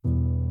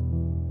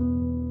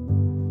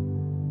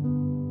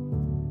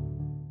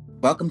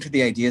Welcome to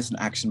the Ideas in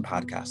Action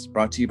podcast,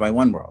 brought to you by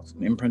One World,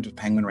 an imprint of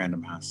Penguin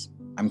Random House.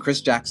 I'm Chris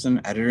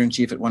Jackson,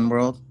 editor-in-chief at One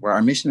World, where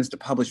our mission is to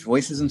publish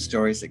voices and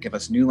stories that give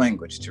us new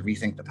language to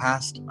rethink the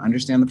past,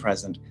 understand the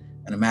present,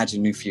 and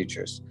imagine new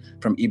futures.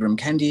 From Ibram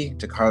Kendi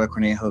to Carla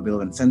Cornejo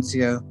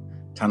Villavicencio,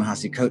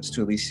 Ta-Nehisi Coates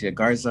to Alicia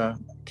Garza,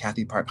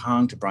 Kathy Park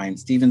Hong to Brian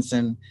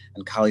Stevenson,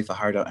 and Kali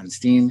Fajardo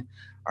Anstine,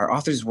 our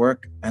authors'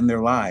 work and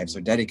their lives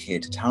are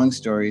dedicated to telling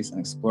stories and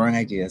exploring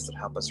ideas that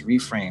help us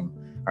reframe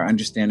our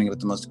understanding of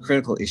the most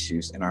critical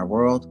issues in our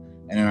world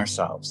and in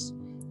ourselves.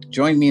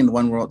 Join me and the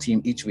One World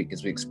team each week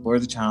as we explore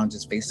the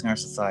challenges facing our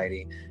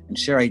society and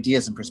share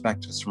ideas and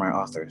perspectives from our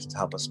authors to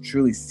help us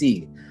truly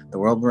see the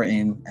world we're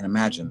in and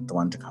imagine the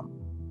one to come.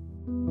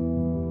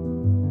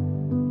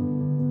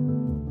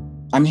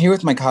 I'm here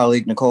with my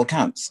colleague, Nicole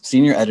Counts,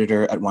 senior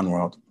editor at One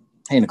World.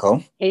 Hey,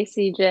 Nicole. Hey,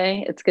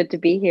 CJ. It's good to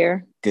be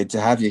here. Good to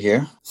have you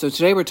here. So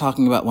today we're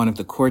talking about one of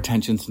the core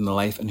tensions in the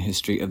life and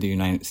history of the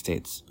United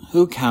States.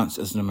 Who counts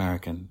as an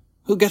American?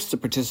 Who gets to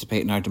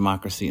participate in our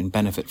democracy and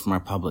benefit from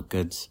our public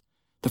goods?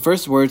 The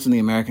first words in the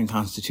American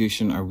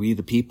Constitution are "we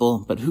the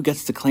people," but who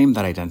gets to claim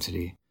that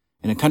identity?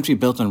 In a country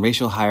built on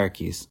racial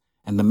hierarchies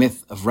and the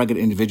myth of rugged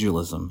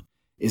individualism,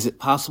 is it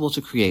possible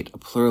to create a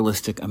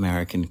pluralistic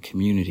American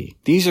community?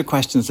 These are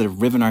questions that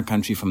have riven our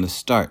country from the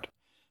start,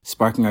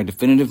 sparking our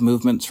definitive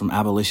movements from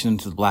abolition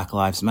to the Black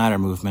Lives Matter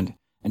movement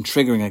and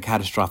triggering a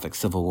catastrophic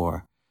civil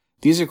war.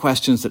 These are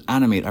questions that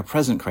animate our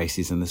present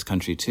crises in this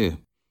country too.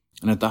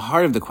 And at the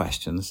heart of the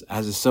questions,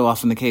 as is so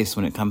often the case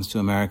when it comes to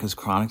America's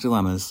chronic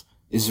dilemmas,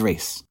 is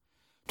race.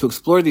 To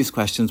explore these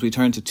questions, we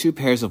turn to two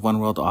pairs of One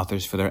World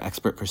authors for their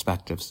expert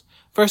perspectives.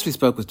 First, we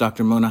spoke with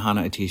Dr. Mona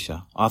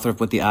Hanna-Attisha, author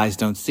of What the Eyes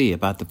Don't See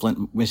about the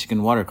Flint,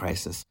 Michigan water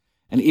crisis,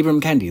 and Ibram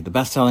Kendi, the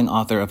best-selling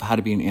author of How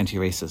to Be an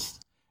Anti-Racist.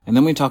 And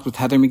then we talked with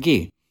Heather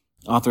McGhee,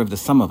 author of The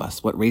Sum of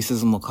Us, What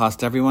Racism Will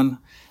Cost Everyone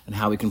and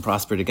How We Can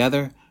Prosper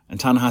Together, and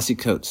Ta-Nehisi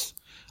Coates,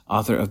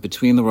 author of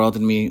Between the World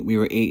and Me, We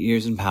Were 8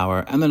 Years in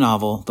Power, and the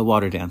novel The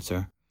Water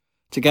Dancer.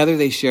 Together,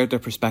 they shared their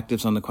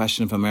perspectives on the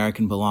question of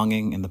American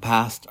belonging in the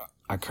past,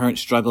 our current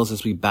struggles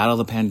as we battle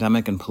the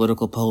pandemic and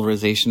political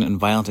polarization and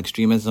violent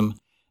extremism,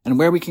 and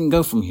where we can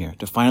go from here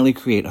to finally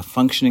create a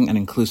functioning and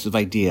inclusive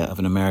idea of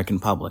an American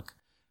public.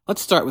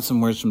 Let's start with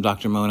some words from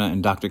Dr. Mona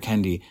and Dr.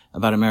 Kendi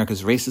about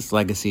America's racist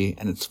legacy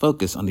and its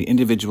focus on the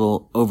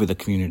individual over the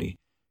community.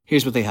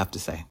 Here's what they have to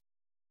say.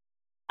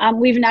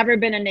 We've never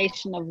been a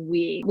nation of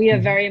we. We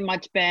have very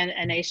much been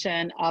a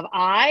nation of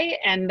I,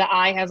 and the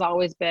I has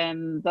always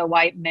been the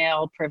white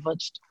male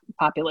privileged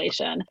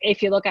population.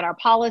 If you look at our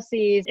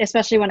policies,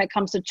 especially when it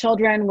comes to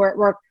children,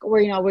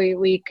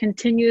 we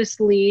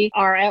continuously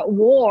are at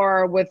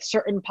war with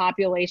certain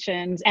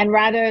populations, and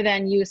rather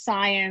than use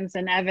science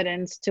and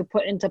evidence to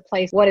put into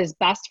place what is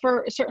best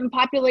for certain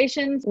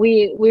populations,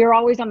 we are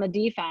always on the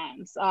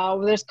defense.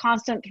 There's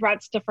constant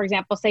threats to, for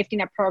example, safety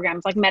net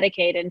programs like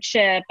Medicaid and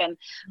CHIP and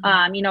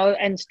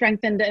and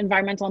strengthened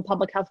environmental and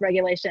public health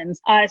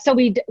regulations. So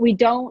we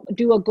don't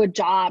do a good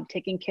job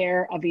taking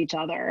care of each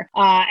other.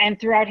 And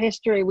throughout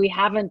history, we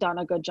haven't done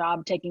a good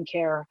job taking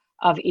care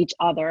of each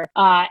other.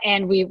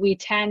 And we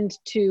tend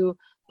to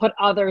put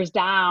others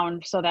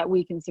down so that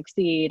we can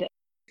succeed.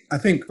 I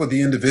think for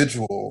the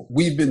individual,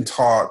 we've been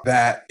taught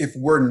that if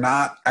we're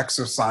not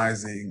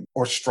exercising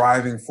or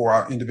striving for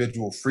our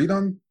individual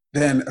freedom,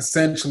 then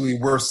essentially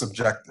we're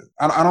subjected.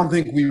 I don't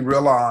think we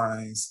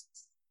realize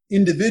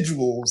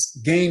individuals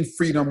gain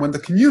freedom when the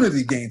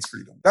community gains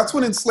freedom. That's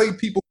what enslaved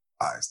people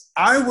realized.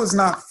 I was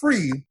not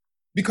free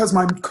because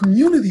my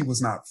community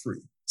was not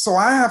free. So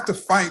I have to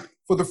fight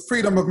for the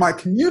freedom of my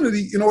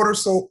community in order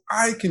so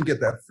I can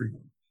get that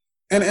freedom.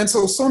 And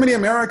so many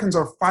Americans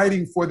are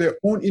fighting for their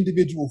own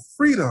individual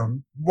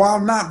freedom while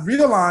not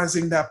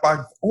realizing that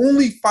by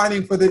only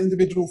fighting for their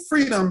individual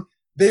freedom,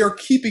 they are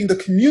keeping the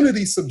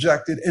community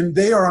subjected and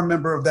they are a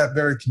member of that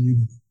very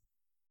community.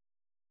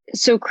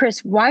 So,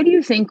 Chris, why do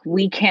you think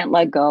we can't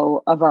let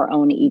go of our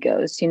own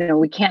egos?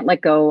 We can't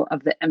let go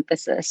of the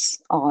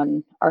emphasis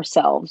on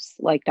ourselves,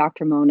 like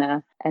Dr.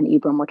 Mona and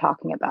Ibram were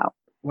talking about.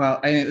 Well,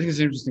 I think it's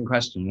an interesting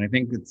question. I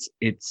think we're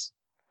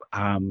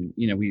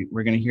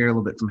going to hear a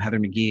little bit from Heather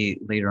McGhee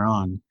later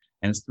on.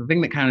 And it's the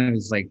thing that kind of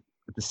is like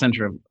at the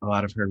center of a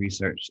lot of her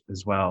research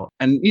as well.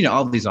 And,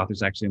 all of these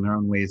authors actually in their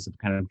own ways have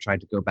kind of tried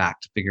to go back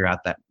to figure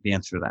out the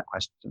answer to that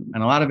question.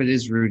 And a lot of it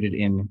is rooted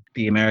in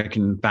the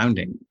American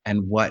founding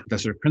and what the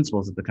sort of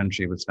principles that the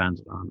country was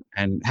founded on.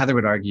 And Heather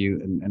would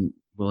argue, and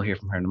we'll hear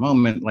from her in a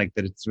moment, like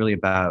that it's really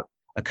about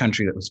a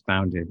country that was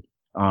founded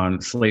on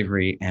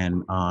slavery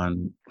and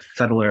on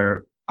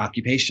settler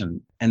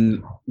occupation.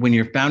 And when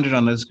you're founded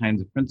on those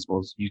kinds of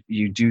principles,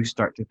 you do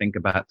start to think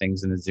about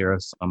things in a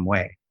zero-sum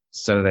way,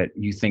 so that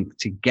you think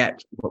to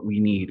get what we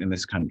need in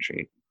this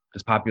country,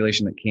 this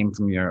population that came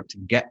from Europe, to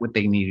get what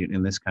they needed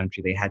in this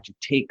country, they had to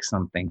take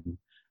something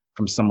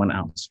from someone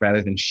else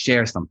rather than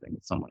share something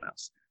with someone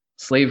else.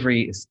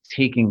 Slavery is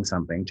taking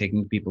something,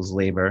 taking people's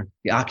labor.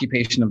 The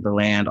occupation of the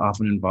land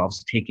often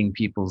involves taking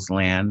people's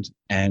land,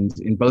 and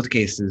in both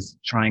cases,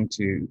 trying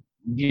to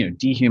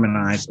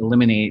dehumanize,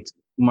 eliminate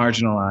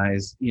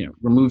marginalize,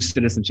 remove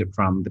citizenship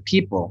from the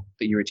people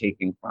that you were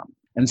taking from.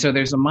 And so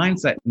there's a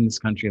mindset in this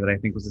country that I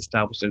think was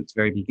established at its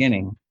very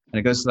beginning. And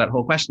it goes to that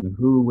whole question of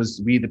who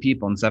was we the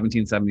people in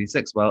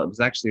 1776? Well, it was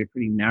actually a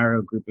pretty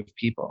narrow group of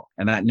people.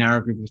 And that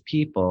narrow group of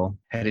people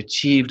had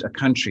achieved a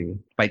country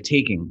by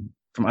taking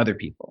from other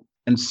people.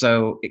 And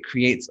so it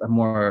creates a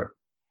more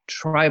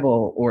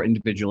tribal or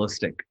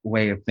individualistic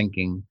way of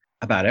thinking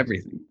about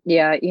everything.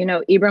 Yeah,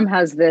 Ibram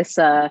has this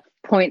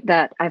point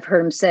that I've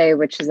heard him say,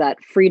 which is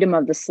that freedom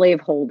of the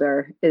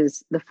slaveholder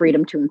is the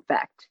freedom to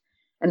infect,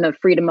 and the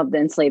freedom of the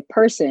enslaved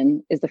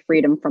person is the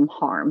freedom from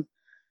harm.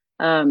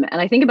 And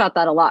I think about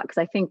that a lot because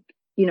I think,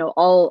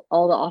 all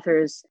the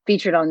authors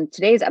featured on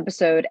today's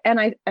episode, and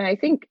I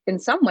think in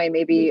some way,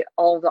 maybe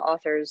all the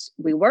authors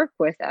we work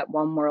with at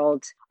One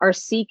World are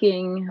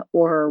seeking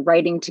or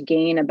writing to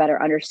gain a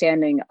better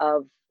understanding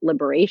of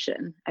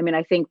liberation. I mean,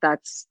 I think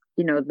that's,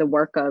 the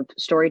work of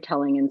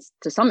storytelling, and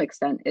to some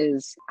extent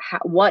is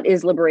what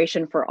is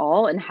liberation for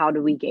all and how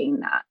do we gain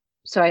that?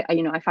 So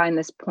I find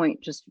this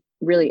point just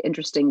really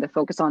interesting, the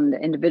focus on the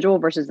individual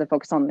versus the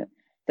focus on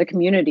the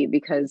community,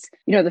 because,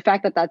 the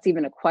fact that that's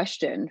even a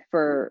question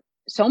for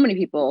so many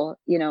people,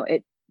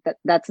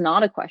 that's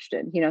not a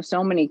question.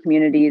 So many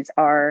communities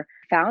are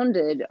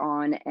founded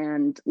on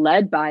and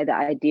led by the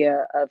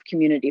idea of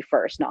community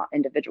first, not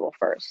individual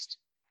first.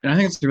 And I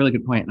think it's a really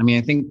good point. I mean,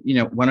 I think,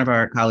 one of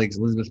our colleagues,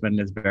 Elizabeth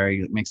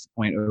Mendez-Berry, makes the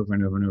point over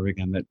and over and over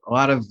again that a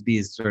lot of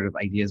these sort of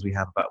ideas we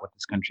have about what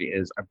this country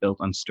is are built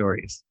on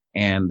stories.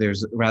 And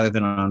there's, rather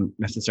than on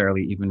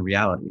necessarily even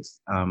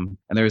realities. And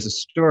there's a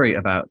story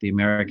about the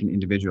American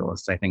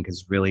individualist, I think,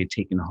 has really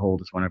taken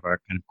hold as one of our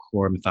kind of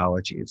core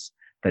mythologies,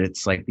 that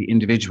it's like the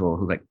individual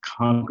who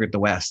conquered the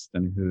West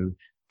and who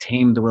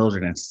tamed the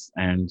wilderness.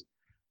 And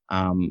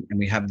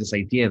we have this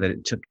idea that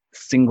it took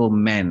single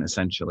men,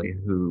 essentially,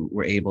 who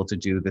were able to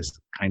do this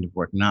kind of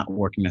work, not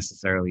working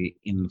necessarily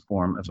in the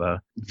form of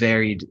a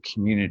varied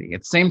community.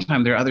 At the same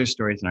time, there are other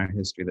stories in our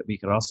history that we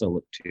could also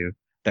look to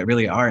that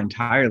really are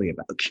entirely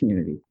about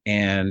community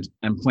and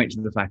point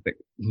to the fact that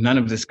none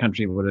of this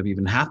country would have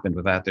even happened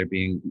without there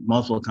being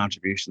multiple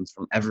contributions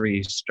from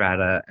every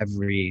strata,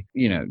 every,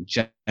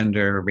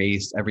 gender,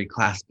 race, every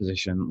class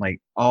position,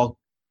 all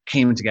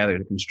came together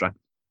to construct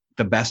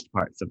the best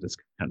parts of this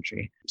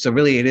country. So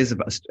really it is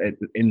about,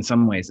 in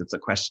some ways, it's a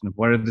question of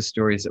what are the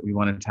stories that we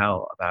want to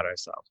tell about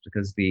ourselves,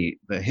 because the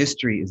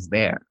history is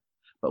there,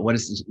 but what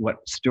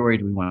story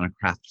do we want to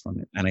craft from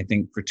it? And I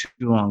think for too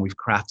long, we've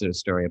crafted a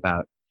story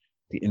about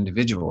the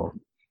individual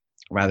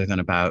rather than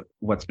about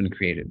what's been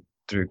created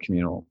through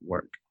communal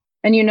work.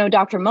 And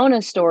Dr.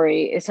 Mona's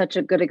story is such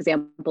a good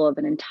example of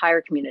an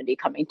entire community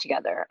coming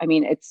together. I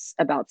mean, it's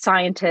about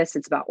scientists,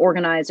 it's about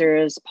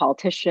organizers,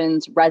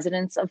 politicians,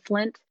 residents of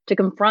Flint to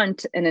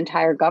confront an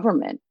entire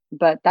government.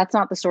 But that's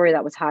not the story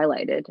that was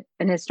highlighted.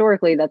 And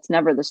historically, that's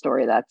never the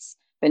story that's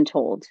been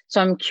told. So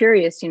I'm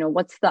curious,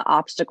 what's the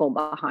obstacle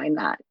behind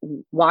that?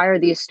 Why are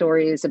these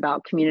stories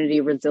about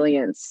community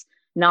resilience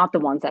not the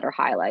ones that are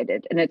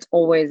highlighted? And it's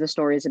always the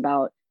stories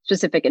about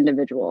specific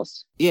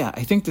individuals. Yeah,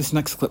 I think this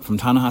next clip from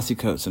Ta-Nehisi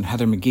Coates and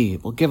Heather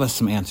McGhee will give us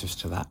some answers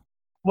to that.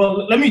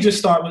 Well, let me just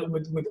start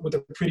with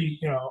a pretty,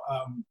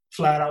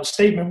 flat out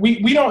statement.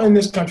 We don't in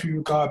this country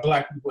regard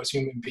Black people as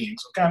human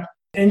beings, okay?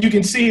 And you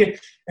can see it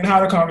in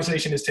how the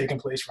conversation is taking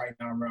place right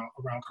now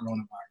around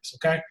coronavirus,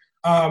 okay?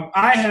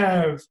 I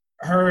have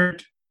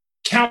heard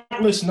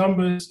countless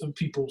numbers of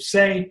people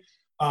say,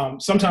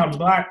 sometimes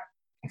Black,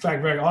 in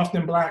fact, very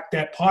often Black,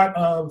 that part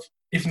of,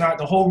 if not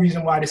the whole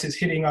reason why this is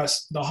hitting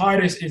us the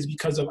hardest is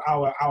because of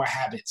our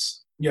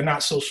habits. We are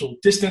not social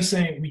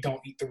distancing. We don't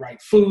eat the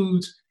right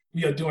foods.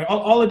 We are doing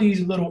all of these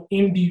little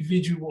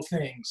individual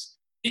things.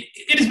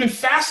 It has been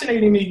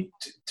fascinating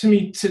to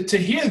me to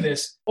hear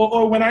this,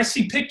 or when I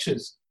see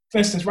pictures, for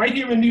instance, right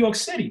here in New York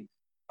City,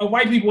 of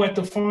white people at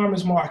the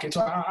farmers markets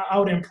or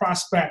out in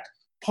Prospect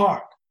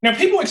Park. Now,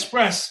 people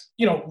express,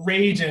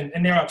 rage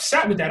and they're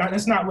upset with that.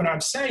 That's not what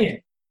I'm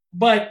saying.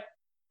 But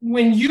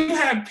when you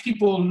have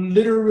people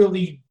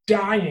literally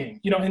dying,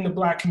 in the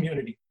Black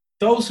community,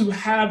 those who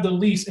have the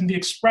least, and the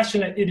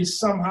expression that it is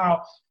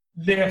somehow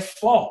their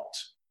fault,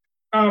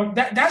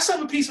 that's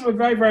a piece of a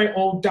very, very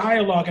old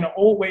dialogue and an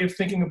old way of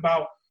thinking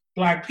about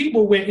Black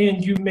people,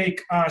 wherein you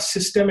make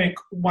systemic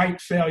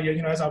white failure,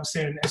 as I was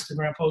saying in an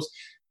Instagram post,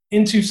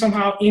 into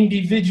somehow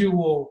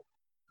individual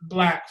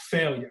Black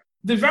failure.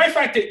 The very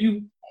fact that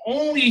you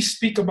only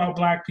speak about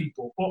Black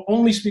people or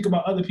only speak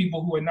about other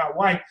people who are not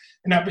white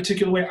in that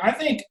particular way, I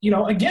think,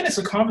 again, it's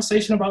a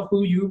conversation about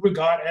who you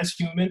regard as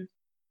human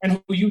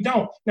and who you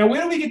don't. Now,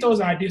 where do we get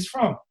those ideas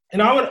from?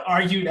 And I would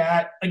argue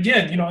that,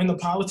 again, in the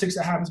politics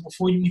that happens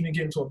before you even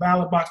get into a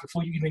ballot box,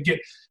 before you even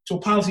get to a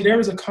policy, there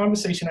is a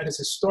conversation that has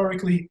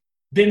historically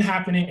been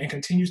happening and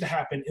continues to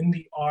happen in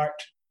the art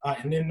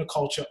and in the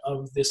culture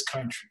of this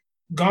country.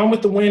 Gone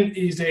with the Wind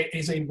is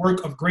a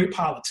work of great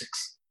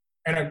politics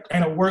and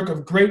a work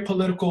of great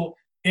political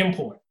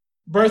import.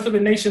 Birth of a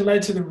Nation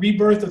led to the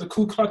rebirth of the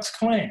Ku Klux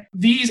Klan.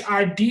 These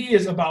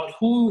ideas about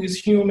who is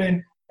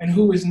human and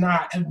who is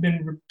not have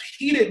been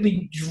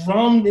repeatedly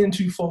drummed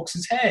into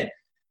folks' head.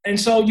 And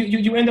so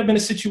you end up in a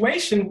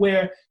situation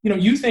where,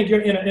 you think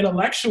you're in an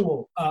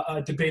intellectual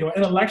debate or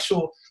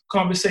intellectual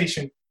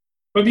conversation,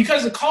 but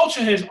because the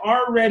culture has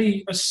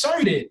already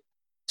asserted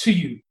to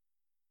you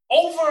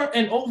over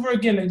and over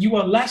again that you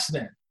are less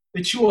than,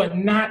 that you are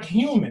not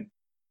human,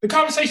 the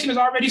conversation is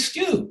already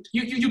skewed.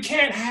 You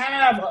can't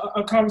have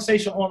a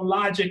conversation on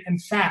logic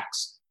and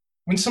facts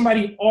when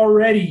somebody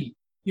already,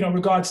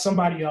 regards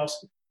somebody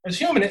else as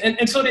human.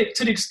 And so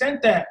to the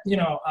extent that,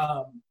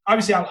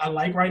 obviously I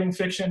like writing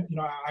fiction,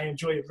 I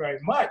enjoy it very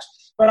much,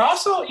 but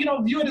also,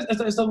 view it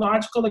as the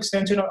logical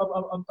extension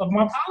of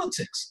my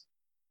politics.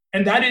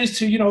 And that is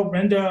to,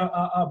 render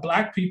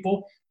Black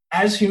people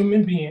as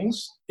human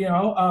beings,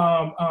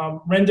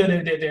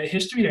 render their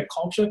history, their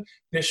culture,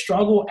 their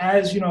struggle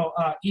as,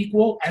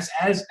 equal,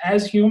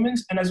 as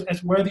humans, and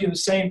as worthy of the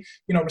same,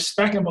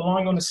 respect and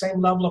belonging on the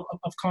same level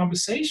of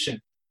conversation.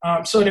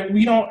 So that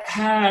we don't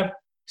have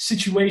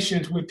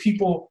situations where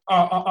people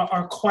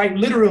are quite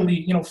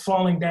literally,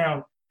 falling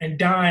down and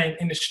dying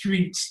in the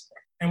streets,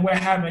 and we're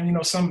having,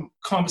 some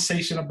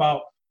conversation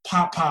about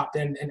pop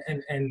and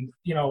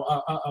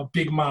a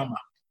big mama.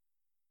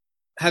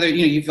 Heather,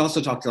 you've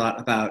also talked a lot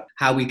about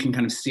how we can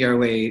kind of see our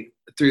way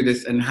through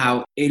this and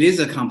how it is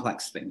a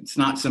complex thing. It's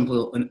not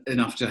simple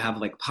enough to have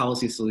like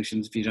policy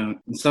solutions if you don't,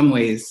 in some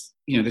ways,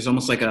 there's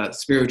almost like a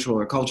spiritual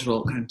or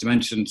cultural kind of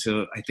dimension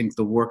to, I think,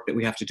 the work that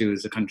we have to do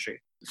as a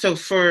country. So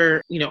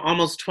for,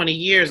 almost 20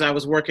 years, I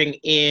was working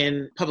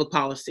in public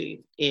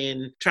policy,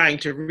 in trying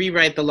to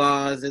rewrite the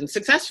laws, and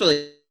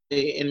successfully,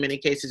 in many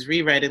cases,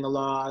 rewriting the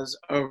laws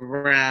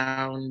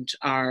around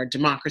our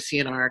democracy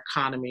and our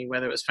economy,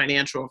 whether it was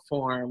financial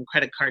reform,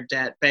 credit card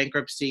debt,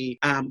 bankruptcy,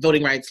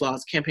 voting rights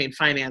laws, campaign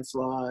finance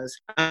laws,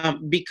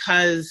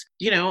 because,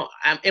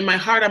 in my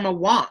heart, I'm a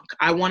wonk.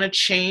 I want to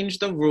change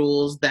the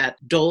rules that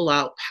dole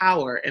out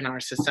power in our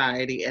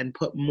society and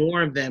put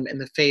more of them in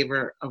the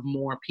favor of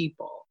more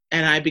people.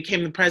 And I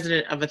became the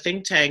president of a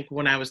think tank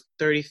when I was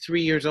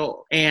 33 years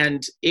old.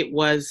 And it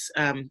was,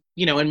 in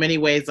many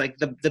ways, like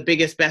the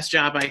biggest, best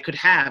job I could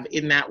have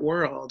in that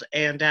world.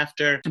 And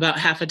after about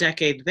half a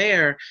decade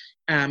there,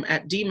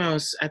 at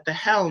Demos, at the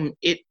helm,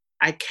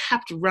 I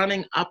kept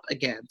running up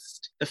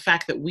against the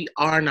fact that we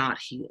are not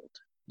healed,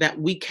 that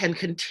we can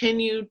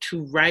continue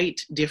to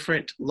write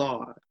different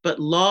laws, but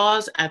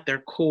laws at their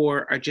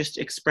core are just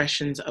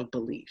expressions of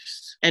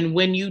beliefs. And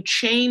when you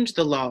change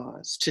the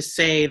laws to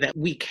say that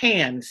we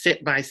can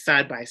sit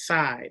side by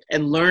side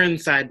and learn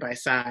side by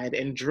side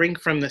and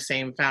drink from the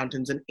same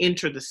fountains and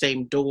enter the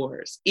same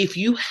doors, if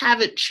you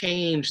haven't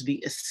changed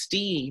the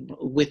esteem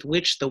with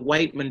which the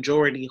white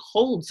majority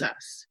holds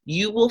us,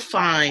 you will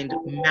find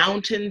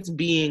mountains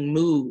being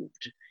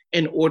moved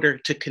in order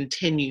to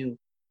continue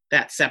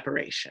that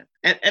separation.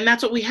 And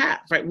that's what we have,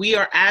 right? We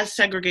are as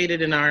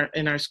segregated in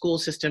our school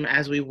system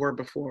as we were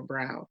before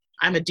Brown.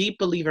 I'm a deep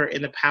believer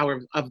in the power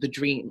of the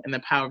dream and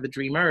the power of the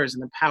dreamers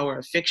and the power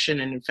of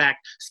fiction and, in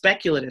fact,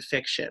 speculative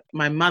fiction.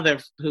 My mother,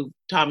 who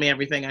taught me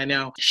everything I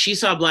know, she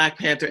saw Black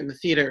Panther in the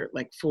theater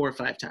like 4 or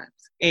 5 times.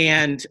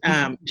 And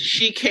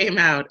she came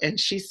out and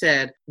she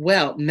said,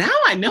 well, now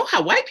I know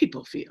how white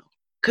people feel.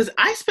 Because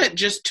I spent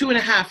just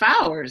 2.5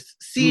 hours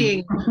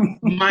seeing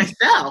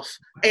myself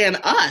and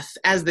us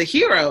as the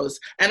heroes,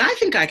 and I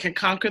think I can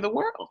conquer the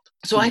world.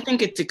 So I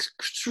think it's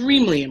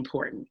extremely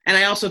important. And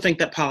I also think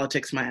that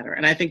politics matter.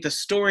 And I think the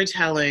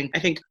storytelling, I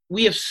think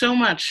we have so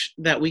much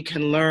that we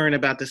can learn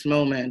about this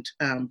moment,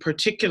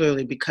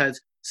 particularly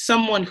because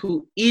someone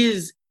who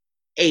is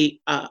a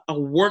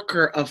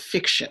worker of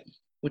fiction,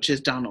 which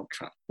is Donald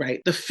Trump,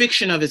 right? The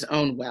fiction of his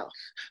own wealth,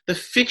 the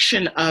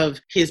fiction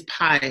of his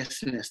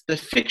piousness, the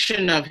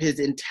fiction of his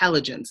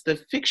intelligence, the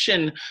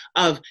fiction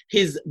of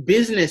his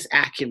business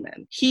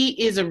acumen.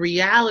 He is a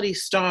reality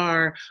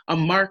star, a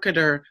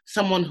marketer,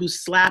 someone who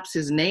slaps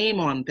his name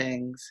on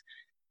things.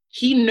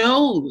 He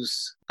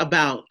knows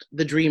about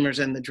the dreamers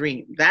and the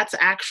dream. That's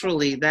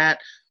actually that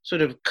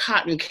sort of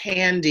cotton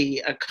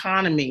candy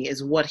economy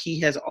is what he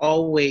has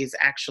always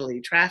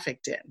actually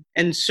trafficked in.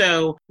 And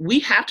so we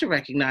have to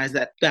recognize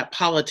that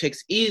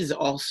politics is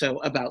also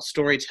about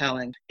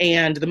storytelling.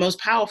 And the most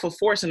powerful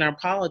force in our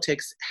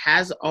politics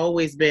has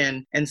always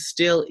been and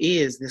still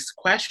is this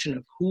question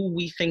of who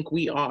we think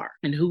we are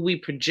and who we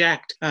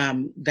project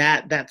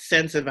that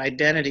sense of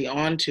identity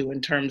onto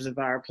in terms of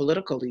our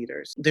political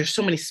leaders. There's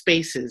so many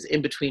spaces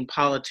in between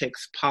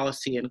politics,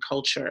 policy, and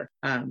culture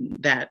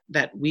that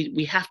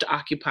we have to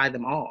occupy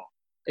them all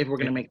if we're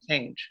going to make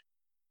change.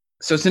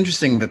 So it's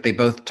interesting that they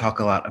both talk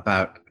a lot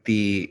about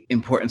the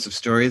importance of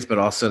stories, but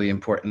also the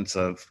importance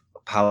of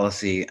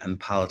policy and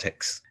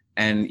politics.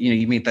 And,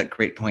 you made that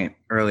great point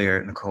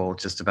earlier, Nicole,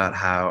 just about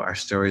how our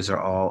stories are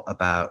all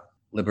about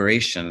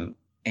liberation.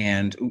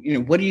 And,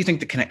 what do you think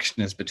the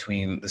connection is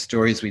between the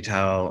stories we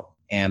tell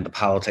and the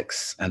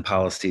politics and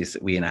policies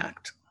that we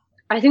enact?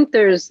 I think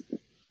there's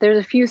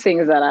a few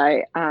things that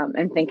I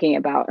am thinking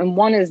about. And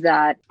one is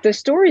that the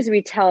stories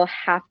we tell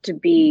have to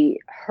be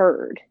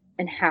heard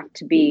and have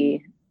to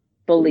be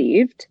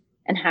believed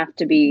and have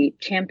to be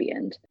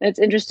championed. And it's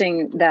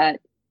interesting that,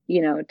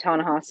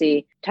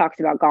 Ta-Nehisi talks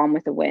about Gone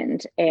with the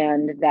Wind,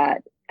 and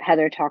that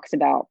Heather talks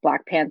about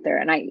Black Panther.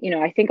 And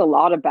I think a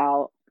lot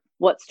about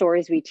what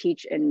stories we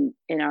teach in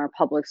our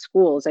public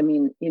schools. I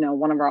mean,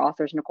 one of our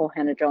authors, Nicole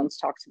Hannah-Jones,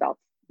 talks about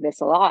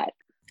this a lot.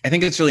 I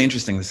think it's really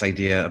interesting, this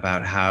idea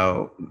about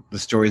how the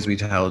stories we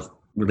tell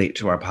relate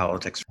to our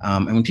politics.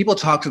 And when people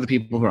talk to the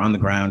people who are on the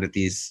ground at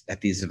these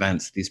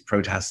events, these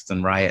protests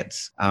and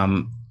riots,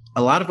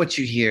 a lot of what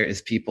you hear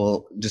is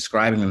people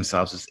describing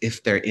themselves as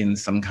if they're in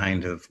some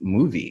kind of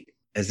movie,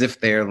 as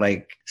if they're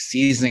like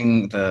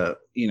seizing the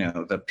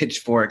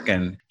pitchfork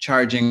and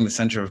charging the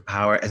center of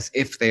power, as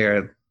if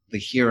they're the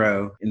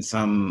hero in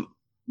some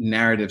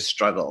narrative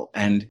struggle.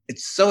 And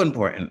it's so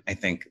important, I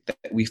think, that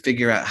we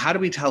figure out, how do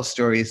we tell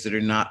stories that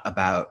are not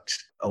about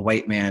a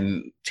white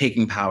man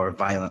taking power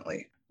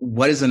violently?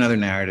 What is another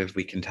narrative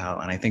we can tell?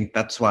 And I think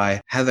that's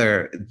why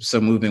Heather is so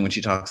moving when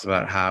she talks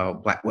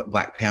about what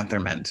Black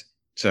Panther meant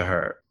to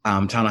her.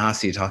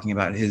 Ta-Nehisi talking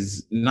about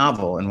his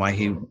novel and why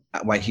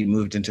he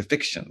moved into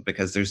fiction,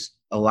 because there's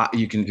a lot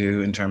you can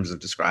do in terms of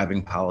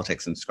describing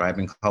politics and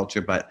describing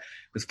culture, but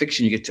with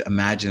fiction you get to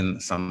imagine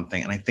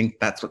something. And I think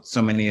that's what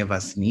so many of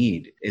us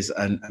need, is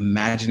an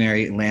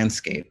imaginary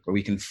landscape where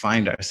we can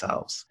find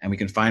ourselves, and we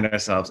can find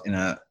ourselves in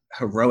a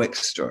heroic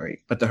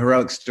story, but the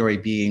heroic story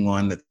being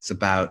one that's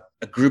about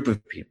a group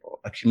of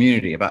people, a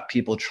community, about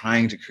people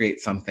trying to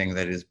create something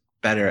that is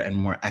better and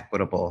more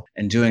equitable,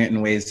 and doing it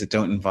in ways that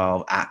don't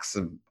involve acts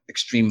of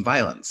extreme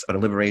violence, but a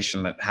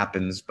liberation that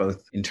happens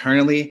both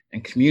internally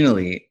and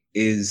communally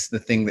is the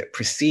thing that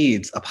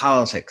precedes a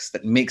politics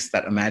that makes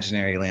that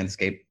imaginary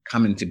landscape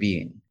come into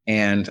being.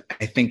 And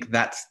I think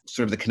that's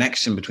sort of the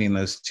connection between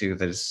those two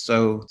that is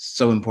so,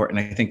 so important.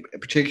 I think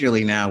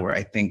particularly now, where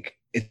I think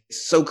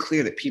it's so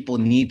clear that people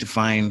need to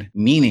find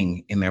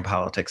meaning in their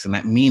politics, and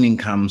that meaning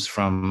comes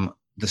from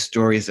the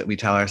stories that we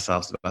tell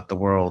ourselves about the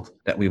world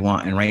that we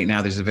want. And right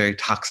now there's a very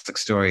toxic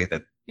story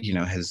that,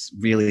 has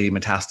really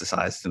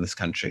metastasized in this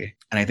country.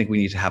 And I think we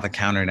need to have a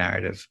counter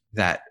narrative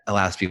that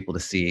allows people to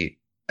see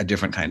a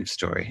different kind of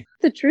story.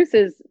 The truth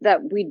is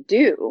that we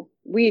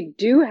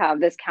do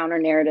have this counter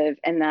narrative,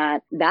 and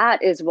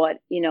that is what,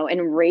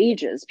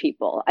 enrages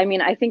people. I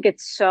mean, I think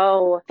it's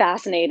so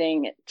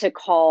fascinating to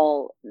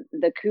call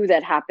the coup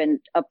that happened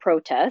a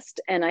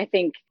protest. And I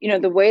think,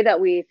 the way that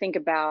we think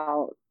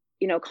about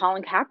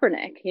Colin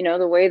Kaepernick,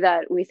 the way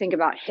that we think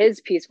about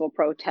his peaceful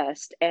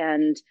protest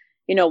and,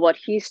 what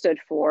he stood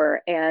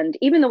for, and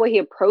even the way he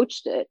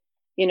approached it,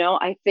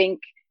 I think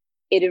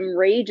it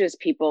enrages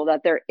people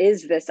that there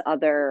is this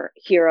other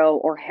hero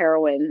or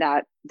heroine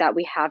that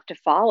we have to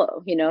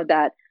follow,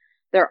 that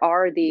there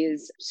are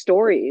these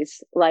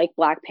stories like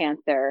Black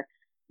Panther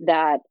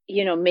that,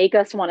 make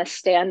us want to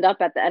stand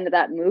up at the end of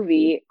that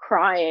movie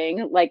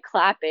crying, like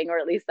clapping, or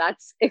at least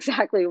that's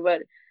exactly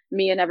what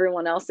me and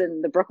everyone else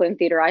in the Brooklyn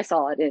theater I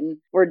saw it in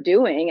were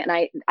doing. And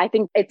I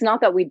think it's not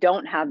that we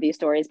don't have these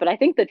stories, but I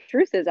think the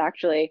truth is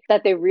actually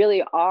that they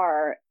really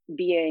are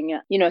being,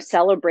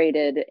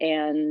 celebrated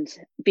and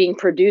being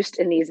produced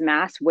in these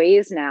mass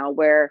ways now,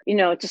 where,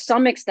 to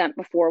some extent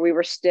before we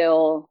were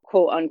still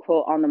quote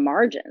unquote on the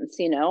margins,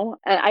 and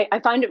I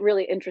find it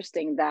really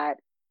interesting that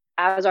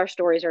as our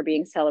stories are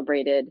being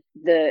celebrated,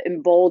 the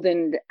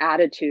emboldened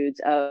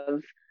attitudes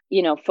of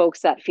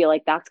folks that feel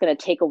like that's going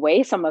to take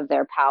away some of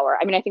their power.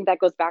 I mean, I think that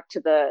goes back to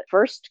the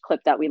first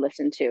clip that we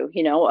listened to,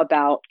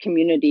 about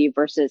community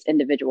versus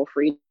individual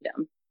freedom.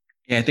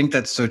 Yeah, I think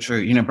that's so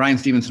true. Bryan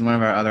Stevenson, one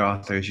of our other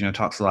authors,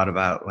 talks a lot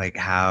about like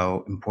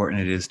how important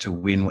it is to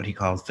win what he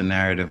calls the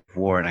narrative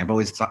war. And I've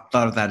always thought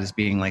of that as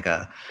being like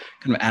a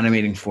kind of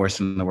animating force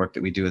in the work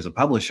that we do as a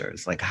publisher.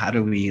 It's like, how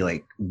do we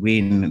like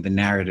win the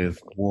narrative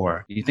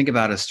war? You think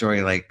about a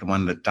story like the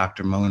one that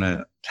Dr.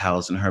 Mona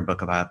tells in her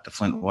book about the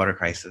Flint water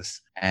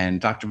crisis.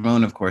 And Dr.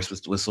 Mona, of course,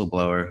 was the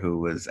whistleblower who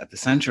was at the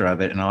center of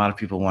it. And a lot of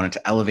people wanted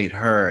to elevate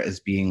her as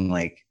being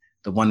like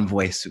the one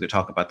voice who could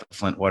talk about the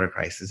Flint water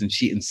crisis. And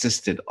she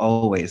insisted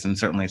always, and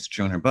certainly it's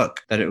true in her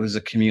book, that it was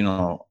a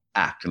communal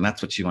act. And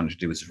that's what she wanted to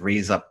do, is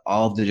raise up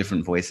all of the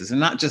different voices, and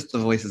not just the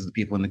voices of the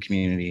people in the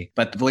community,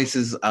 but the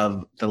voices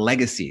of the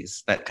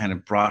legacies that kind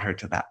of brought her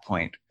to that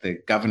point. The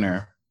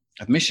governor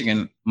of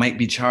Michigan might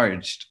be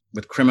charged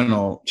with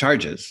criminal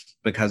charges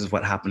because of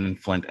what happened in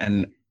Flint.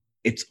 And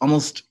it's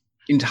almost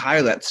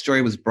entirely, that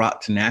story was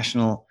brought to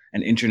national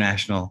and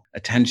international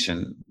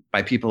attention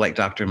by people like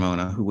Dr.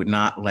 Mona, who would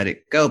not let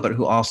it go, but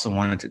who also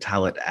wanted to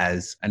tell it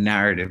as a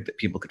narrative that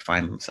people could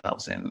find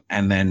themselves in.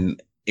 And then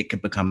it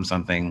could become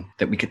something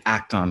that we could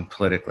act on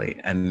politically.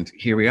 And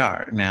here we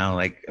are now,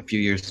 like a few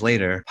years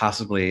later,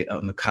 possibly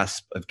on the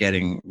cusp of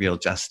getting real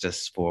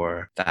justice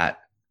for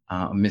that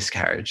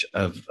miscarriage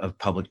of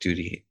public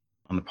duty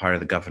on the part of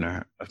the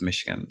governor of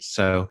Michigan.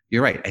 So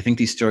you're right. I think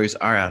these stories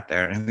are out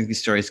there, and I think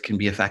these stories can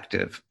be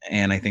effective.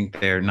 And I think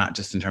they're not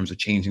just in terms of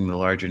changing the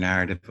larger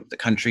narrative of the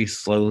country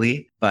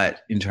slowly,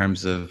 but in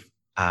terms of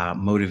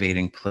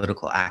motivating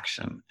political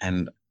action.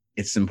 And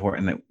it's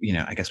important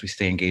that, I guess we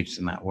stay engaged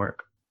in that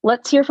work.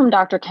 Let's hear from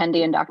Dr.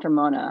 Kendi and Dr.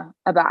 Mona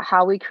about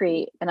how we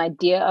create an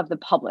idea of the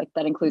public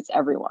that includes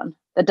everyone,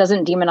 that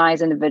doesn't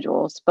demonize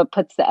individuals, but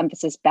puts the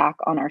emphasis back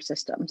on our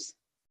systems.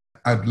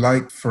 I'd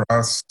like for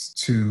us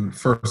to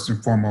first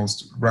and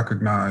foremost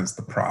recognize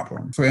the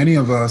problem. For any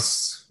of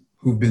us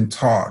who've been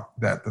taught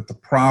that the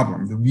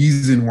problem, the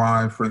reason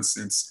why, for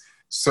instance,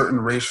 certain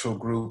racial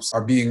groups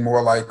are being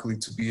more likely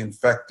to be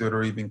infected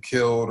or even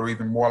killed or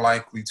even more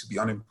likely to be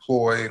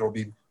unemployed or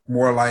be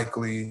more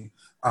likely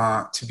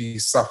to be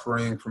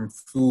suffering from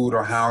food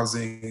or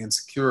housing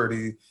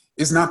insecurity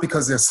is not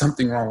because there's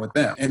something wrong with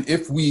them. And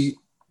if we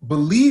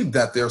believe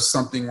that there's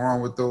something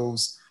wrong with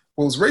those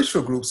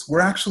racial groups, we're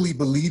actually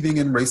believing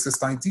in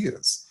racist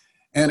ideas.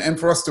 And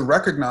for us to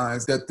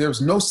recognize that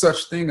there's no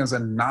such thing as a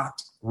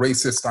not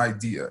racist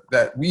idea,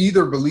 that we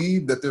either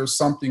believe that there's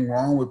something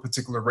wrong with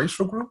particular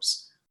racial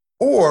groups,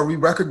 or we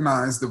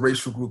recognize the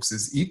racial groups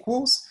as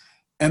equals.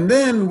 And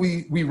then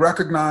we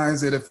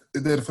recognize that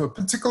if a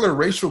particular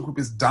racial group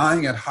is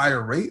dying at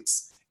higher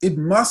rates, it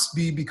must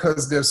be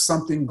because there's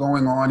something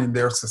going on in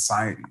their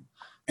society.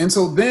 And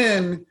so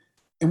then,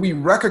 and we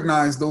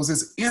recognize those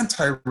as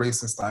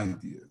anti-racist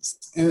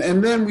ideas.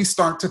 And then we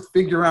start to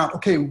figure out,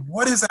 okay,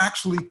 what is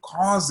actually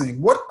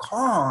causing, what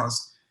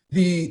caused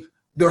the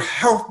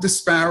health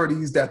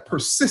disparities that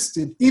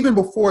persisted even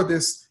before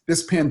this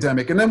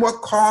pandemic? And then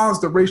what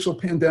caused the racial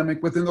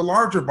pandemic within the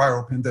larger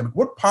viral pandemic?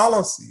 What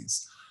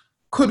policies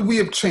could we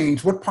have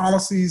changed? What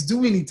policies do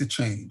we need to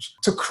change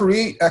to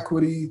create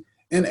equity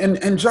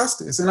and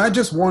justice? And I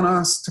just want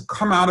us to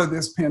come out of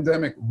this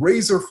pandemic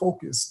razor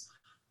focused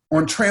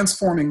on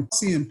transforming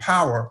policy and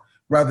power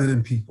rather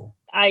than people.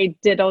 I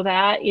ditto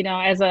that,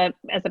 as a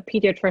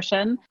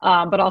pediatrician,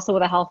 but also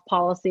with a health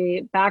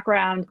policy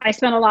background. I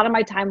spend a lot of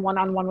my time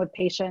one-on-one with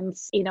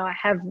patients. I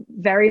have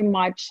very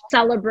much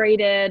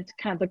celebrated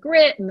kind of the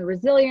grit and the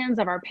resilience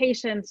of our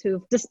patients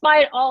who've,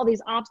 despite all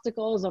these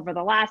obstacles over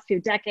the last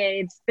few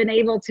decades, been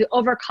able to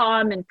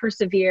overcome and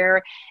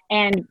persevere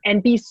and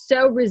be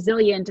so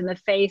resilient in the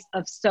face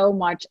of so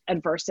much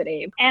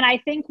adversity. And I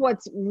think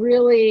what's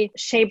really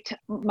shaped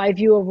my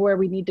view of where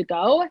we need to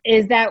go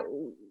is that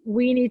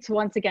we need to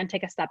once again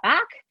take a step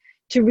back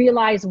to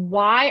realize,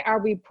 why are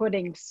we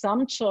putting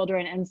some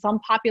children and some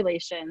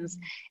populations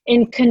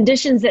in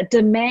conditions that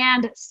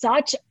demand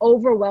such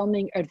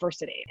overwhelming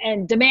adversity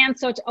and demand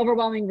such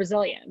overwhelming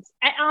resilience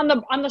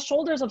on the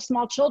shoulders of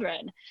small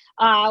children,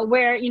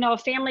 where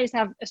families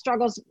have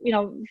struggles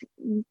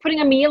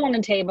putting a meal on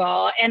the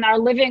table and are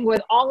living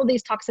with all of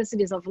these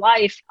toxicities of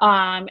life,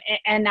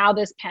 and now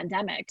this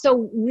pandemic.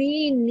 So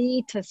we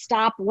need to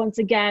stop once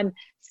again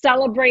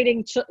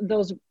celebrating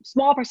those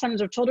small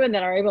percentage of children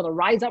that are able to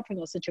rise up from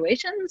those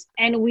situations.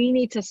 And we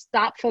need to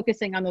stop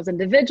focusing on those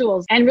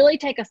individuals and really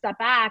take a step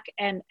back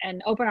and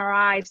open our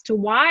eyes to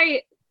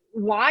why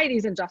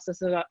these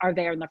injustices are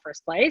there in the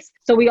first place.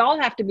 So we all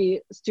have to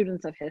be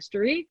students of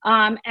history.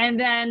 And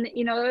then,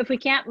 if we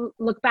can't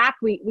look back,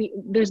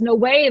 there's no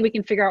way we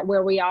can figure out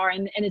where we are,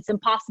 and it's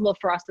impossible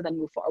for us to then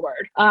move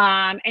forward.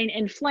 And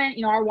in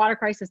Flint, our water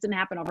crisis didn't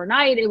happen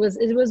overnight. It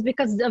was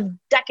because of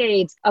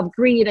decades of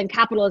greed and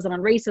capitalism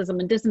and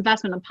racism and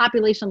disinvestment and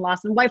population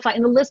loss and white flight,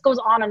 and the list goes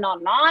on and on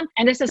and on.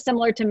 And this is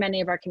similar to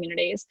many of our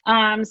communities.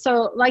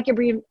 So like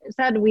Ibrahim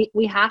said,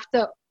 we have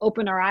to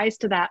open our eyes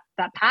to that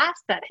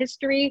past, that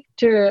history,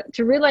 to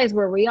realize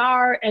where we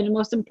are, and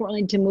most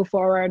importantly, to move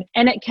forward.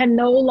 And it can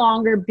no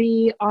longer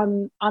be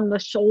on the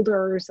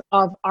shoulders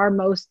of our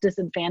most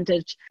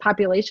disadvantaged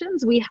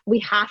populations. We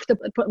have to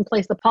put in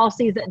place the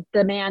policies that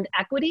demand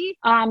equity.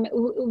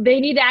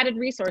 They need added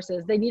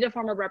resources. They need a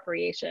form of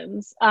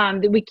reparations.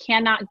 We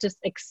cannot just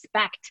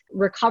expect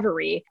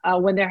recovery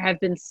when there have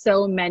been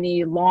so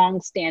many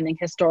long-standing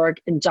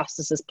historic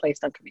injustices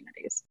placed on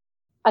communities.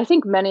 I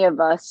think many of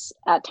us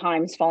at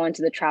times fall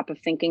into the trap of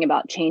thinking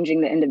about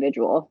changing the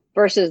individual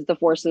versus the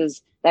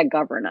forces that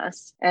govern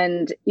us.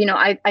 And,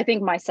 I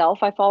think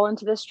myself, I fall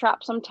into this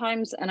trap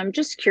sometimes. And I'm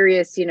just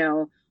curious,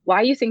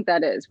 why you think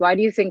that is? Why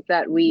do you think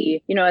that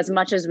we, as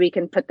much as we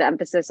can put the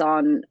emphasis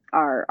on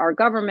our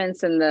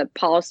governments and the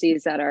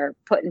policies that are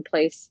put in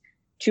place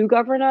to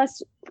govern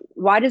us,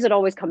 why does it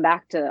always come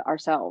back to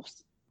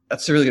ourselves?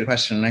 That's a really good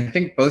question. And I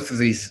think both of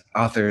these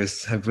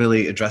authors have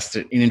really addressed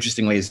it in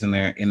interesting ways in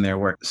their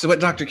work. So what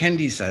Dr.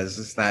 Kendi says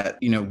is that,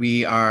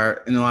 we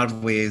are in a lot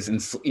of ways,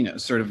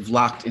 sort of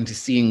locked into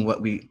seeing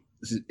what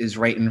is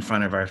right in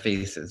front of our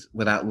faces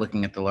without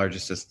looking at the larger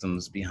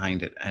systems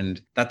behind it.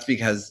 And that's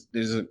because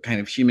there's a kind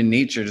of human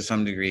nature to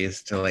some degree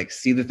is to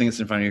see the things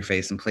in front of your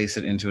face and place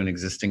it into an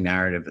existing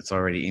narrative that's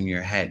already in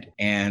your head.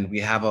 And we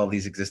have all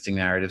these existing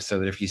narratives so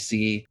that if you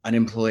see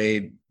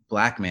unemployed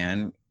Black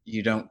man,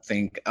 you don't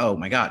think, oh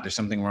my God, there's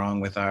something wrong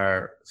with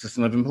our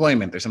system of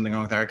employment. There's something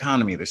wrong with our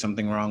economy. There's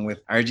something wrong with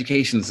our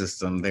education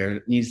system.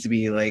 There needs to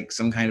be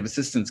some kind of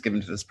assistance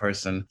given to this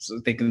person so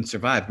that they can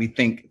survive. We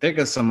think there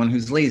goes someone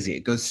who's lazy.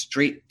 It goes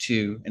straight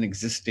to an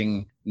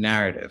existing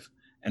narrative.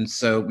 And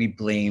so we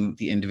blame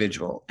the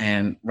individual.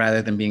 And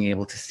rather than being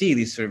able to see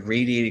these sort of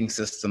radiating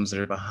systems that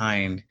are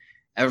behind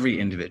every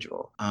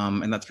individual.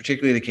 And that's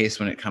particularly the case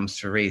when it comes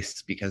to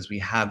race, because we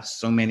have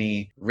so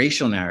many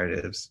racial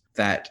narratives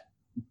that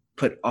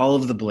put all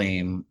of the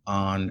blame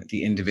on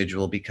the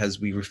individual because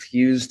we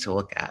refuse to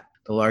look at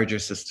the larger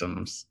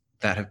systems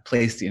that have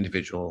placed the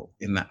individual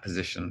in that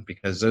position,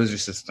 because those are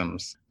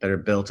systems that are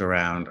built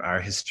around our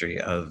history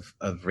of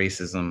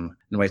racism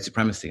and white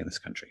supremacy in this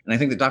country. And I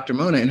think that Dr.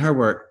 Mona, in her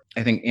work,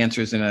 I think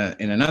answers in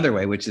another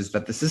way, which is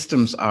that the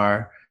systems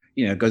are,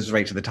 goes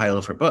right to the title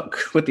of her book,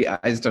 What the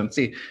Eyes Don't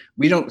See.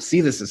 We don't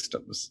see the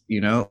systems,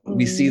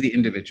 we see the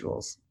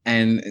individuals.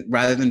 And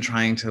rather than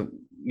trying to,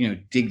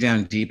 dig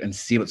down deep and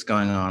see what's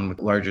going on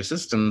with larger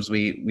systems,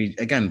 we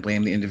again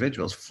blame the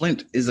individuals.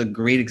 Flint is a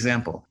great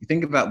example. You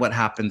think about what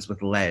happens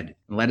with lead.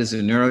 Lead is a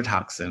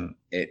neurotoxin.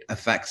 It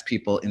affects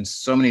people in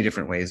so many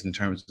different ways in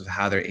terms of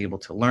how they're able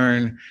to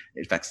learn.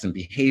 It affects them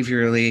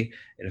behaviorally.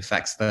 It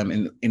affects them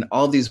in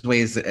all these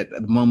ways that at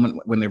the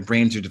moment when their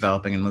brains are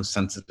developing and most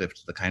sensitive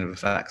to the kind of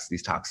effects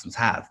these toxins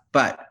have.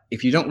 But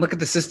if you don't look at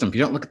the system, if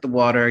you don't look at the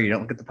water, you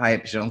don't look at the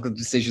pipes, you don't look at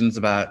decisions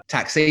about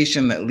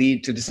taxation that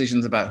lead to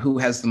decisions about who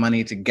has the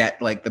money to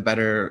get like the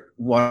better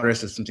water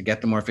system, to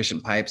get the more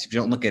efficient pipes, if you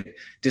don't look at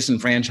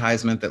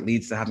disenfranchisement that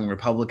leads to having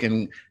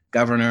Republican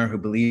governor who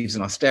believes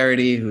in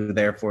austerity, who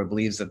therefore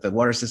believes that the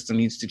water system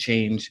needs to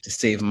change to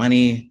save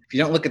money. If you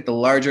don't look at the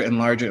larger and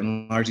larger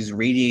and larger these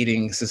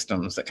radiating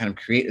systems that kind of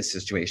create a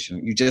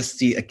situation, you just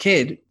see a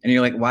kid and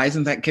you're like, why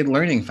isn't that kid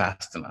learning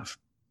fast enough?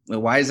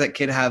 Why does that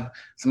kid have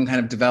some kind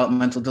of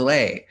developmental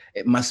delay?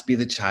 It must be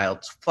the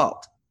child's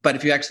fault. But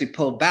if you actually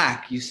pull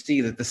back, you see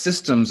that the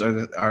systems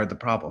are the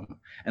problem.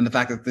 And the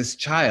fact that this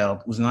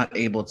child was not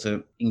able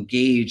to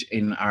engage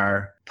in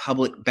our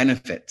public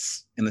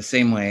benefits in the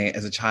same way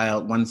as a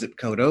child one zip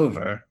code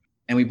over,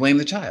 and we blame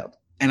the child.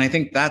 And I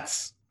think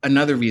that's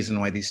another reason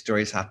why these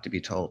stories have to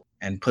be told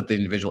and put the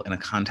individual in a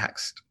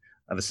context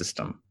of a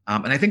system.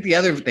 And I think the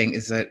other thing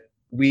is that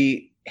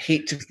we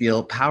hate to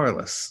feel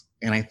powerless.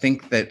 And I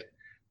think that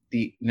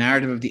the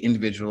narrative of the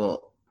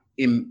individual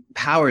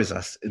empowers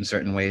us in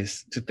certain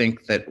ways to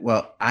think that,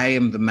 well, I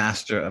am the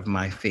master of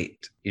my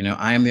fate.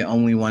 I am the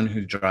only one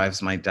who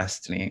drives my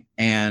destiny.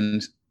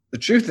 And the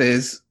truth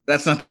is,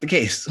 that's not the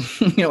case,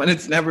 and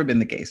it's never been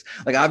the case.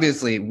 Like,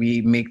 obviously,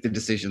 we make the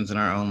decisions in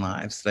our own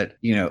lives that,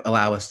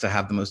 allow us to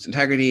have the most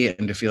integrity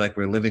and to feel like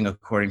we're living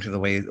according to the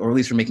way, or at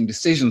least we're making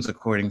decisions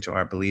according to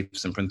our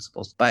beliefs and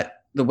principles.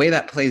 But the way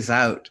that plays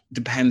out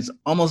depends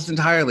almost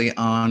entirely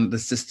on the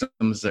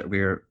systems that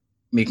we're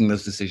making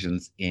those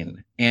decisions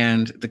in,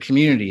 and the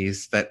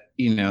communities that,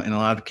 in a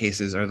lot of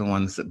cases are the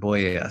ones that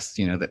buoy us,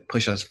 that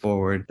push us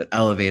forward, that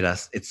elevate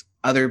us. It's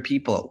other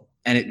people.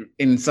 And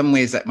in some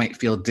ways that might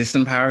feel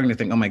disempowering to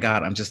think, oh my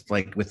God, I'm just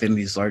like within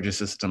these larger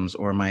systems,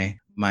 or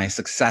my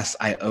success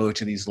I owe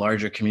to these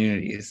larger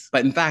communities.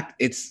 But in fact,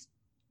 it's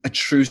a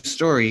true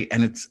story,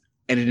 and it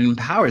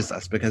empowers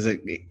us because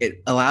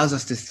it allows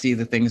us to see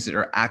the things that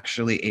are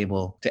actually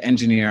able to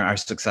engineer our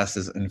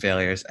successes and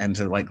failures, and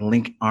to like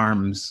link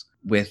arms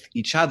with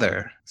each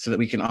other so that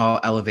we can all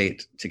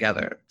elevate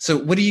together. So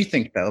what do you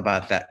think, though,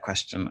 about that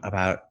question,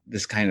 about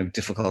this kind of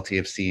difficulty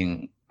of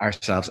seeing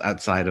ourselves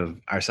outside of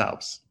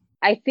ourselves?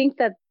 I think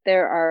that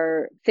there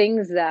are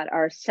things that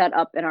are set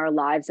up in our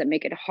lives that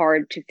make it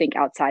hard to think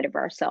outside of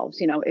ourselves.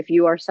 If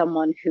you are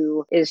someone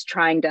who is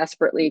trying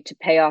desperately to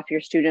pay off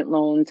your student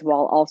loans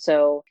while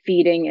also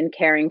feeding and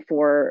caring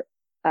for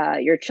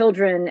your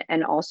children,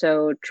 and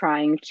also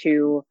trying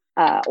to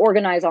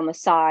organize on the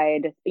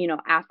side,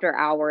 after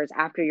hours,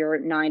 after your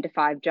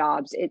 9-to-5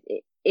 jobs,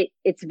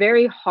 it's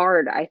very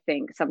hard, I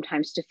think,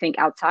 sometimes to think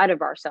outside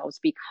of ourselves,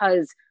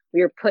 because we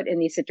are put in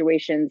these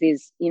situations,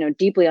 these,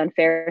 deeply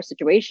unfair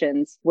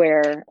situations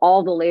where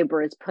all the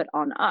labor is put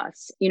on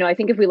us. I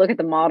think if we look at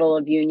the model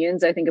of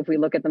unions, I think if we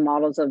look at the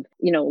models of,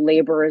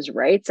 laborers'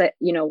 rights,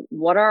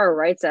 what are our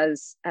rights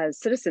as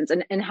citizens,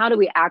 and how do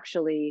we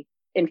actually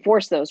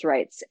enforce those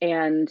rights?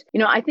 And,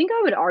 I think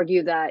I would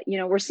argue that,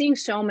 we're seeing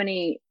so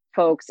many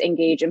folks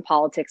engage in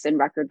politics in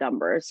record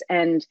numbers,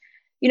 and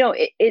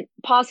it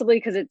possibly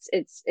because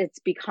it's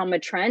become a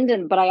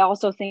trend, but I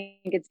also think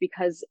it's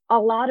because a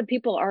lot of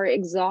people are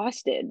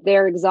exhausted.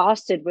 They're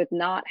exhausted with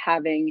not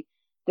having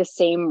the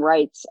same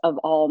rights of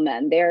all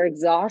men. They're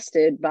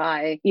exhausted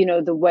by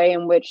the way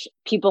in which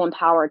people in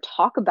power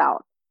talk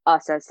about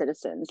us as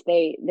citizens.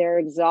 They're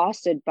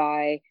exhausted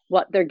by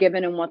what they're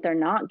given and what they're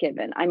not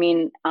given. I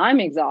mean, I'm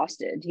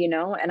exhausted,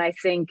 and I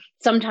think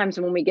sometimes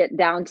when we get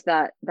down to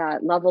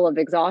that level of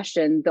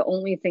exhaustion, the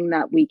only thing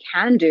that we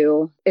can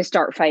do is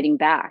start fighting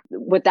back.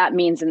 What that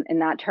means in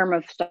that term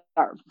of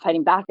start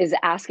fighting back is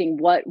asking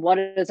what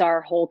does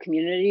our whole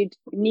community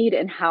need,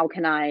 and how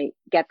can I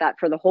get that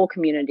for the whole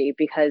community?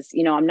 Because,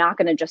 I'm not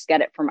going to just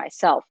get it for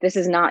myself. This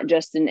is not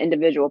just an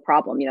individual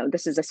problem.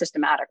 This is a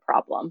systematic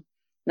problem.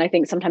 And I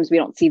think sometimes we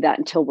don't see that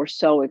until we're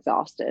so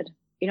exhausted.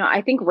 I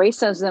think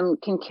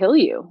racism can kill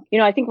you.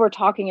 I think we're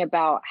talking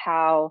about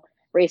how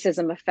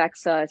racism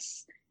affects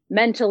us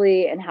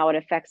mentally and how it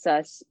affects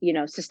us,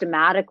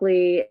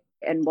 systematically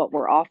and what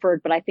we're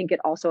offered. But I think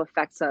it also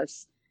affects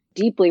us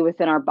deeply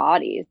within our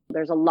bodies.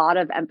 There's a lot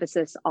of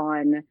emphasis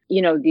on,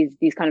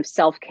 these kind of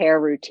self-care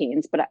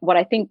routines. But what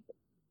I think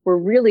we're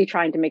really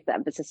trying to make the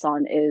emphasis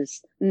on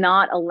is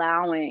not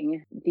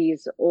allowing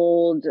these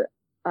old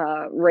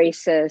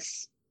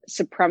racist,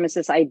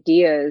 supremacist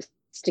ideas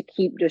to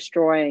keep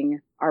destroying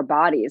our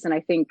bodies. And I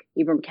think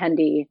Ibram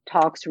Kendi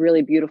talks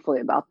really beautifully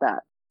about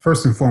that.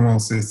 First and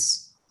foremost,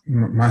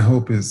 my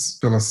hope is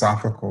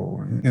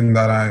philosophical in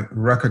that I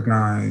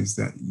recognize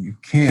that you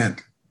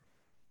can't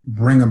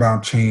bring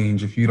about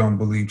change if you don't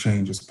believe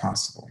change is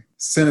possible.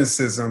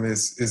 Cynicism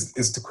is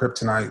the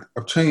kryptonite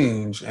of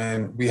change,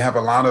 and we have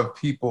a lot of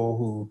people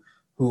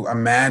who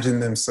imagine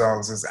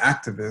themselves as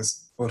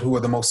activists, but who are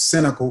the most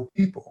cynical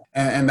people,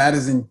 and that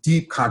is in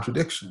deep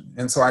contradiction.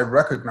 And so I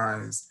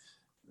recognize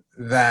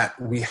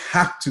that we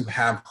have to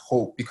have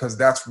hope, because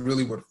that's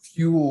really what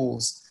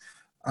fuels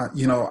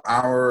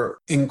our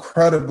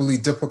incredibly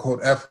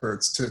difficult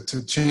efforts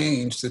to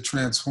change, to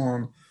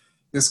transform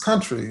this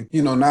country.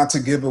 Not to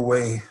give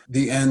away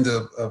the end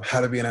of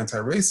how to be an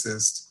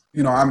anti-racist.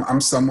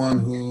 I'm someone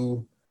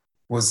who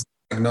was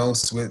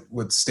diagnosed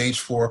with stage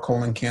 4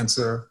 colon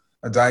cancer,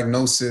 a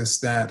diagnosis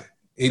that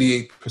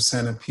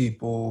 88% of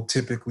people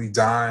typically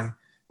die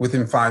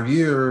within 5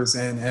 years.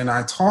 And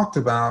I talked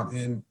about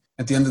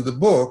at the end of the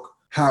book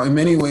how in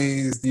many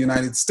ways the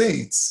United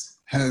States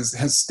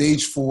has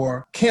stage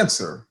 4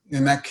 cancer,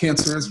 and that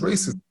cancer is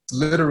racist,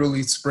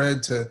 literally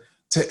spread to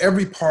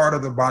every part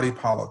of the body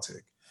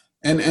politic.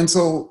 And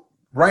so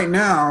right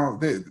now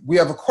we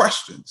have a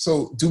question.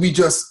 So do we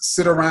just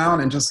sit around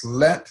and just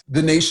let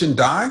the nation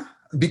die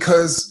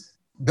because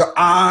the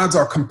odds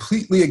are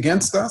completely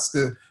against us?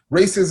 The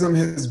racism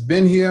has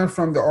been here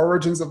from the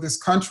origins of this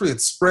country.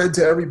 It's spread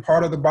to every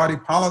part of the body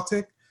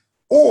politic.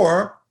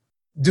 Or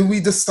do we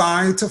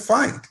decide to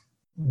fight?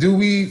 Do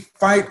we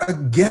fight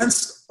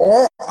against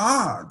all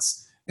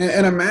odds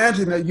and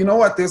imagine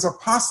that, there's a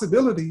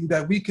possibility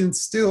that we can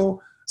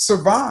still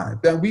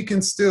survive, that we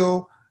can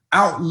still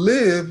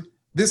outlive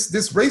this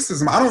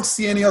racism? I don't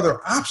see any other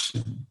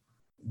option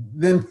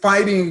than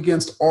fighting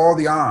against all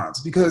the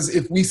odds, because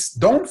if we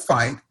don't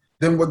fight,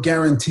 then we're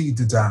guaranteed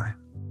to die.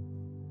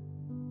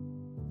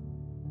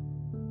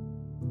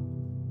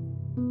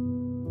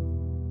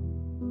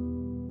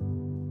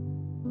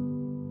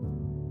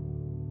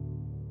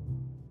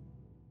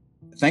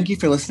 Thank you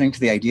for listening to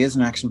the Ideas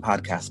in Action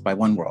podcast by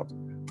One World.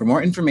 For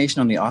more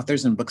information on the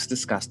authors and books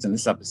discussed in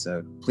this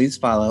episode, please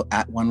follow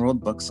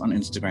 @OneWorldBooks on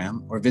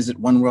Instagram or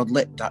visit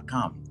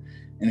oneworldlit.com.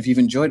 And if you've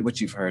enjoyed what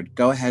you've heard,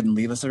 go ahead and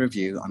leave us a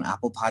review on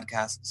Apple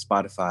Podcasts,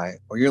 Spotify,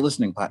 or your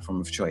listening platform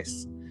of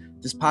choice.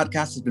 This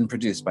podcast has been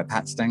produced by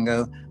Pat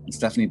Stengo and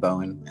Stephanie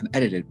Bowen and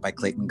edited by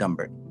Clayton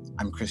Gumbert.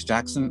 I'm Chris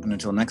Jackson, and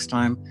until next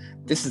time,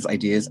 this is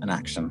Ideas in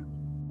Action.